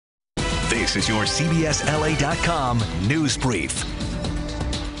This is your CBSLA.com news brief.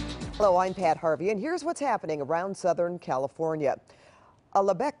 Hello, I'm Pat Harvey, and here's what's happening around Southern California. A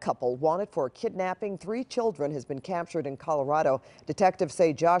Lebec couple wanted for kidnapping 3 children has been captured in Colorado. Detectives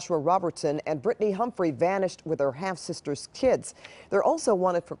say Joshua Robertson and Brittany Humphrey vanished with their half-sister's kids. They're also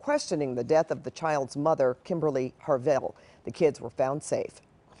wanted for questioning the death of the child's mother, Kimberly Harvell. The kids were found safe.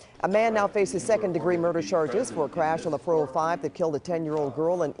 A man now faces second-degree murder charges for a crash on the 405 that killed a 10-year-old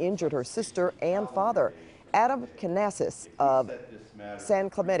girl and injured her sister and father. Adam Canassis of San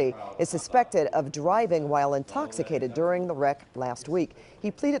Clemente is suspected of driving while intoxicated during the wreck last week. He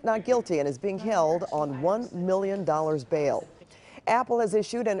pleaded not guilty and is being held on $1 million bail. Apple has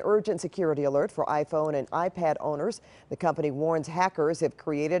issued an urgent security alert for iPhone and iPad owners. The company warns hackers have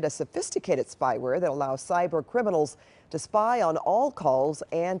created a sophisticated spyware that allows cyber criminals to spy on all calls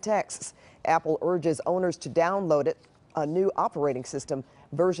and texts. Apple urges owners to download a new operating system,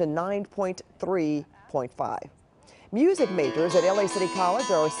 version 9.3.5. Music majors at LA City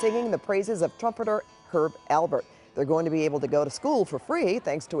College are singing the praises of trumpeter Herb Alpert. They're going to be able to go to school for free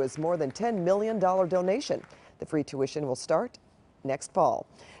thanks to his more than $10 million donation. The free tuition will start next fall.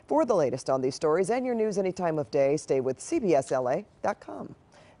 For the latest on these stories and your news any time of day, stay with CBSLA.com.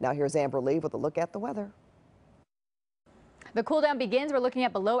 Now here's Amber Lee with a look at the weather. The cool down begins. We're looking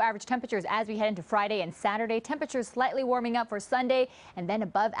at below average temperatures as we head into Friday and Saturday. Temperatures slightly warming up for Sunday and then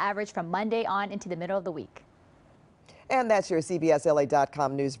above average from Monday on into the middle of the week. And that's your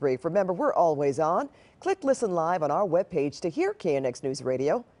CBSLA.com news brief. Remember, we're always on. Click listen live on our webpage to hear KNX News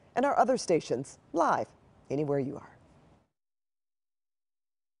Radio and our other stations live anywhere you are.